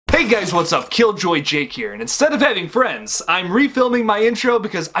Hey guys, what's up? Killjoy Jake here, and instead of having friends, I'm refilming my intro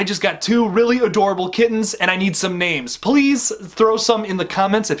because I just got two really adorable kittens and I need some names. Please throw some in the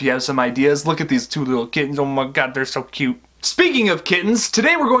comments if you have some ideas. Look at these two little kittens, oh my god, they're so cute. Speaking of kittens,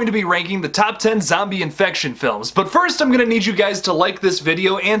 today we're going to be ranking the top 10 zombie infection films, but first I'm gonna need you guys to like this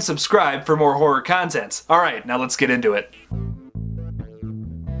video and subscribe for more horror content. Alright, now let's get into it.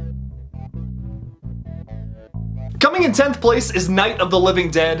 Coming in 10th place is Night of the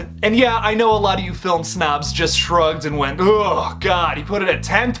Living Dead, and yeah, I know a lot of you film snobs just shrugged and went, oh god, he put it at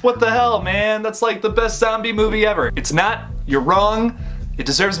 10th? What the hell, man? That's like the best zombie movie ever. It's not, you're wrong. It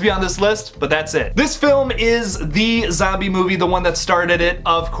deserves to be on this list, but that's it. This film is the zombie movie, the one that started it,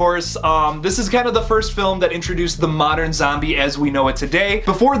 of course. This is kind of the first film that introduced the modern zombie as we know it today.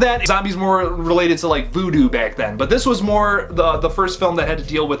 Before that, zombies were more related to like voodoo back then, but this was more the first film that had to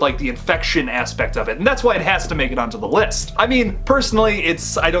deal with like the infection aspect of it, and that's why it has to make it onto the list. I mean, personally,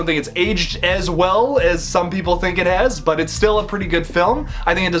 I don't think it's aged as well as some people think it has, but it's still a pretty good film.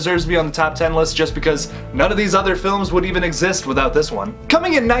 I think it deserves to be on the top 10 list just because none of these other films would even exist without this one.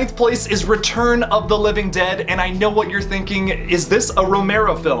 Coming in 9th place is Return of the Living Dead, and I know what you're thinking, is this a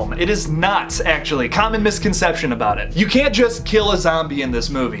Romero film? It is not, actually. Common misconception about it. You can't just kill a zombie in this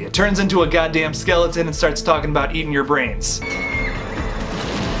movie. It turns into a goddamn skeleton and starts talking about eating your brains.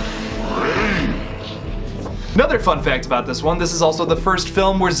 Another fun fact about this one, this is also the first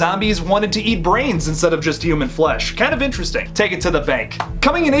film where zombies wanted to eat brains instead of just human flesh. Kind of interesting. Take it to the bank.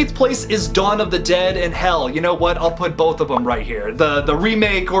 Coming in 8th place is Dawn of the Dead, and hell, you know what? I'll put both of them right here. The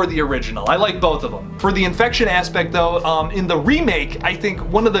remake or the original. I like both of them. For the infection aspect though, in the remake, I think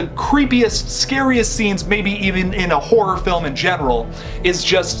one of the creepiest, scariest scenes, maybe even in a horror film in general, is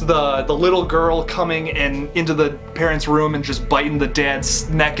just the little girl coming into the parents' room and just biting the dad's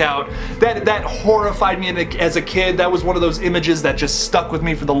neck out. That horrified me as a kid. That was one of those images that just stuck with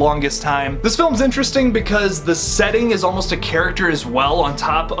me for the longest time. This film's interesting because the setting is almost a character as well on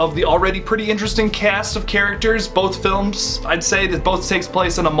top of the already pretty interesting cast of characters. Both films, I'd say that both takes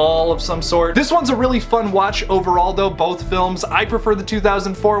place in a mall of some sort. This one's a really fun watch overall though, both films. I prefer the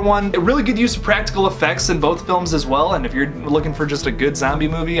 2004 one. A really good use of practical effects in both films as well, and if you're looking for just a good zombie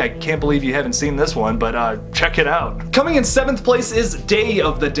movie, I can't believe you haven't seen this one, but check it out. Coming in 7th place is Day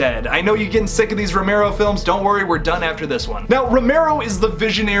of the Dead. I know you're getting sick of these Romero films. Don't worry, we're done after this one. Now, Romero is the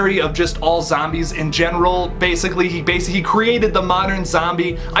visionary of just all zombies in general. Basically, he created the modern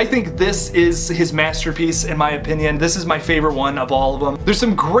zombie. I think this is his masterpiece in my opinion. This is my favorite one of all of them. There's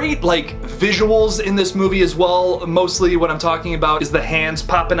some great like visuals in this movie as well. Mostly what I'm talking about is the hands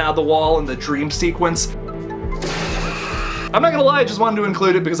popping out of the wall and the dream sequence. I'm not gonna lie, I just wanted to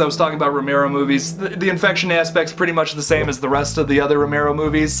include it because I was talking about Romero movies. The infection aspect's pretty much the same as the rest of the other Romero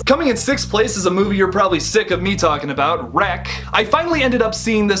movies. Coming in 6th place is a movie you're probably sick of me talking about, Wreck. I finally ended up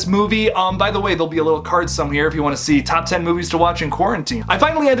seeing this movie. By the way, there'll be a little card somewhere if you want to see top 10 movies to watch in quarantine. I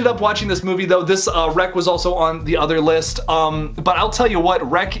finally ended up watching this movie though. This Wreck was also on the other list, but I'll tell you what,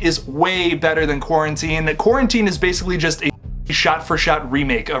 Wreck is way better than Quarantine. Quarantine is basically just a shot-for-shot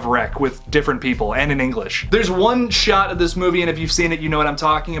remake of Wreck with different people and in English. There's one shot of this movie, and if you've seen it, you know what I'm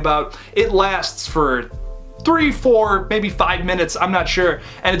talking about. It lasts for 3, 4, maybe 5 minutes, I'm not sure,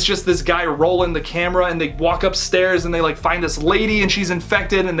 and it's just this guy rolling the camera, and they walk upstairs and they like find this lady and she's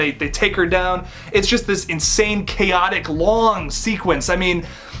infected and they take her down. It's just this insane, chaotic, long sequence. I mean,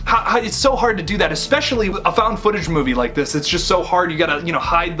 it's so hard to do that, especially with a found footage movie like this. It's just so hard. You gotta, you know,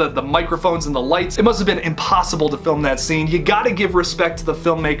 hide the microphones and the lights. It must have been impossible to film that scene. You gotta give respect to the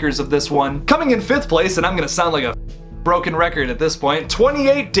filmmakers of this one. Coming in 5th place, and I'm gonna sound like a broken record at this point,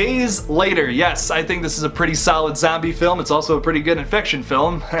 28 Days Later. Yes, I think this is a pretty solid zombie film. It's also a pretty good infection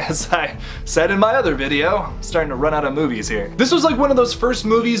film, as I said in my other video. I'm starting to run out of movies here. This was like one of those first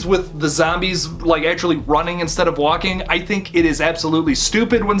movies with the zombies like actually running instead of walking. I think it is absolutely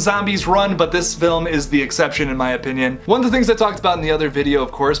stupid when zombies run, but this film is the exception in my opinion. One of the things I talked about in the other video,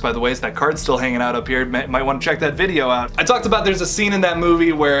 of course, by the way, is that card's still hanging out up here. Might want to check that video out. I talked about there's a scene in that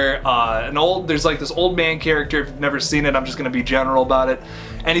movie where there's like this old man character. If you've never seen it, I'm just gonna be general about it,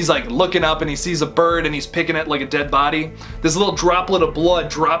 and he's like looking up and he sees a bird and he's picking it like a dead body. This little droplet of blood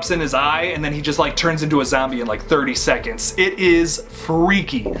drops in his eye and then he just like turns into a zombie in like 30 seconds. It is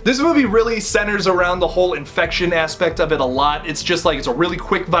freaky. This movie really centers around the whole infection aspect of it a lot. It's just like, it's a really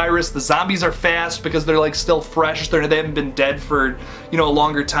quick virus. The zombies are fast because they're like still fresh. They haven't been dead for, you know, a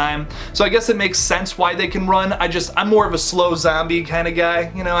longer time. So I guess it makes sense why they can run. I'm more of a slow zombie kind of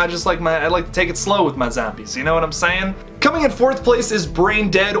guy. You know, I like to take it slow with my zombies. You know what I'm saying? Coming in 4th place is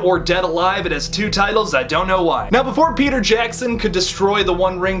Brain Dead or Dead Alive. It has 2 titles, I don't know why. Now before Peter Jackson could destroy the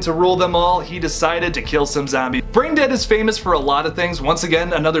One Ring to rule them all, he decided to kill some zombies. Brain Dead is famous for a lot of things. Once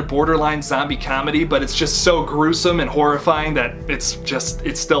again, another borderline zombie comedy, but it's just so gruesome and horrifying that it's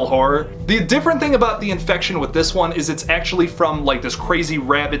still horror. The different thing about the infection with this one is it's actually from like this crazy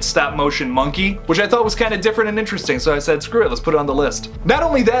rabid stop motion monkey, which I thought was kind of different and interesting, so I said screw it, let's put it on the list. Not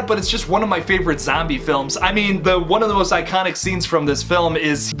only that, but it's just one of my favorite zombie films. I mean, one of the most iconic scenes from this film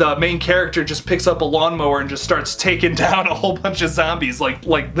is the main character just picks up a lawnmower and just starts taking down a whole bunch of zombies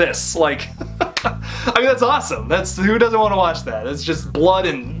like this. Like, I mean, that's awesome. Who doesn't want to watch that? It's just blood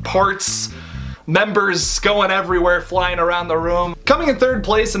and parts, members going everywhere, flying around the room. Coming in 3rd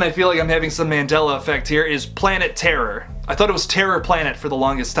place, and I feel like I'm having some Mandela effect here, is Planet Terror. I thought it was Terror Planet for the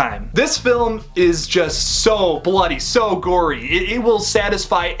longest time. This film is just so bloody, so gory. It will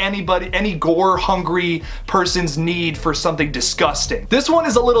satisfy any gore-hungry person's need for something disgusting. This one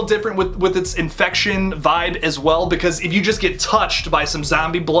is a little different with its infection vibe as well, because if you just get touched by some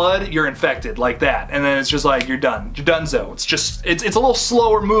zombie blood, you're infected like that. And then it's just like, you're done. You're donezo. It's a little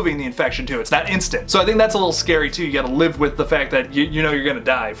slower moving, the infection too. It's not instant. So I think that's a little scary too. You gotta live with the fact that you know you're gonna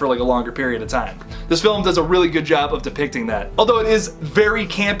die for like a longer period of time. This film does a really good job of depicting that. Although it is very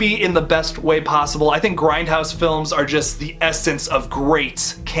campy in the best way possible. I think Grindhouse films are just the essence of great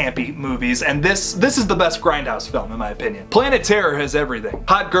campy movies, and this is the best Grindhouse film in my opinion. Planet Terror has everything.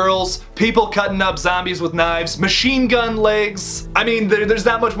 Hot girls, people cutting up zombies with knives, machine gun legs. I mean, there's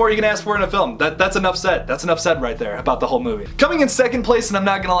not much more you can ask for in a film. That's enough said. That's enough said right there about the whole movie. Coming in 2nd place, and I'm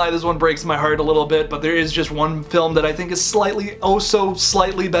not gonna lie, this one breaks my heart a little bit, but there is just one film that I think is slightly, oh so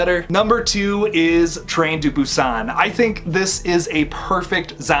slightly better. Number 2 is Train to Busan. I think this is a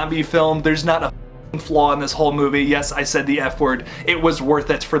perfect zombie film. There's not a flaw in this whole movie. Yes, I said the F word. It was worth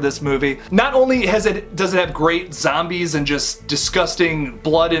it for this movie. Not only does it have great zombies and just disgusting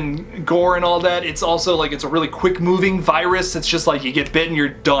blood and gore and all that, it's also like it's a really quick moving virus. It's just like you get bitten, you're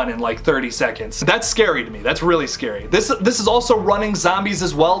done in like 30 seconds. That's scary to me. That's really scary. This is also running zombies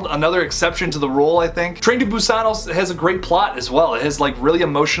as well. Another exception to the rule, I think. Train to Busan also has a great plot as well. It has like really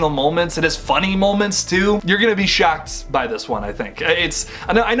emotional moments. It has funny moments too. You're gonna be shocked by this one, I think.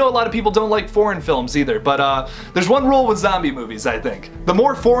 I know a lot of people don't like foreign films either, but there's one rule with zombie movies, I think. The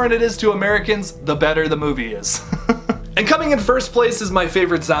more foreign it is to Americans, the better the movie is. And coming in 1st place is my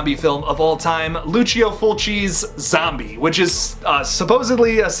favorite zombie film of all time, Lucio Fulci's Zombie, which is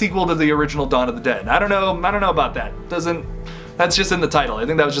supposedly a sequel to the original Dawn of the Dead. I don't know about that. That's just in the title. I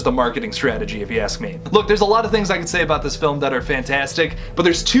think that was just a marketing strategy, if you ask me. Look, there's a lot of things I could say about this film that are fantastic, but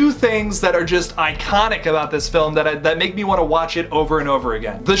there's 2 things that are just iconic about this film that make me want to watch it over and over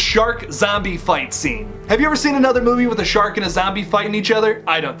again. The shark zombie fight scene. Have you ever seen another movie with a shark and a zombie fighting each other?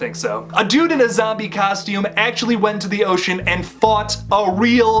 I don't think so. A dude in a zombie costume actually went to the ocean and fought a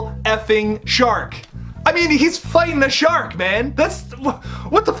real effing shark. I mean, he's fighting a shark, man.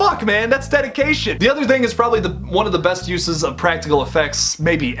 What the fuck, man? That's dedication. The other thing is probably one of the best uses of practical effects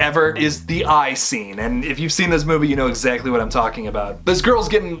maybe ever is the eye scene. And if you've seen this movie, you know exactly what I'm talking about. This girl's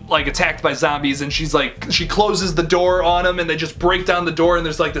getting like attacked by zombies and she closes the door on them and they just break down the door and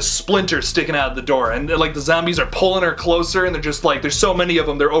there's like this splinter sticking out of the door. And like the zombies are pulling her closer and they're just like, there's so many of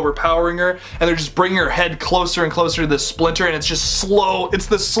them, they're overpowering her and they're just bringing her head closer and closer to this splinter and it's just slow. It's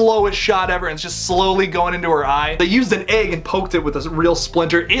the slowest shot ever and it's just slowly going into her eye. They used an egg and poked it with a real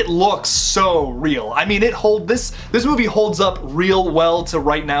splinter. It looks so real. I mean, this movie holds up real well to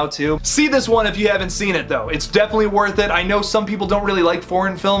right now too. See this one if you haven't seen it though. It's definitely worth it. I know some people don't really like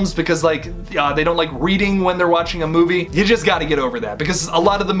foreign films because like they don't like reading when they're watching a movie. You just got to get over that because a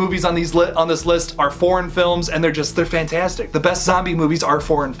lot of the movies on this list are foreign films and they're fantastic. The best zombie movies are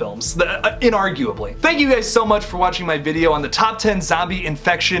foreign films, inarguably. Thank you guys so much for watching my video on the top 10 zombie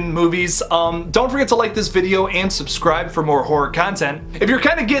infection movies. Don't forget to like this video and subscribe for more horror content. If you're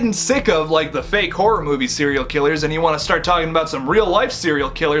kind of getting sick of like the fake horror movie serial killers and you want to start talking about some real life serial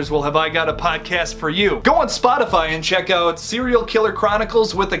killers, well, have I got a podcast for you. Go on Spotify and check out Serial Killer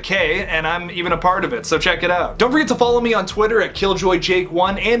Chronicles with a K, and I'm even a part of it, so check it out. Don't forget to follow me on Twitter at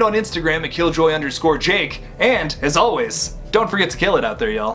KilljoyJake1 and on Instagram at Killjoy_Jake. And as always, don't forget to kill it out there, y'all.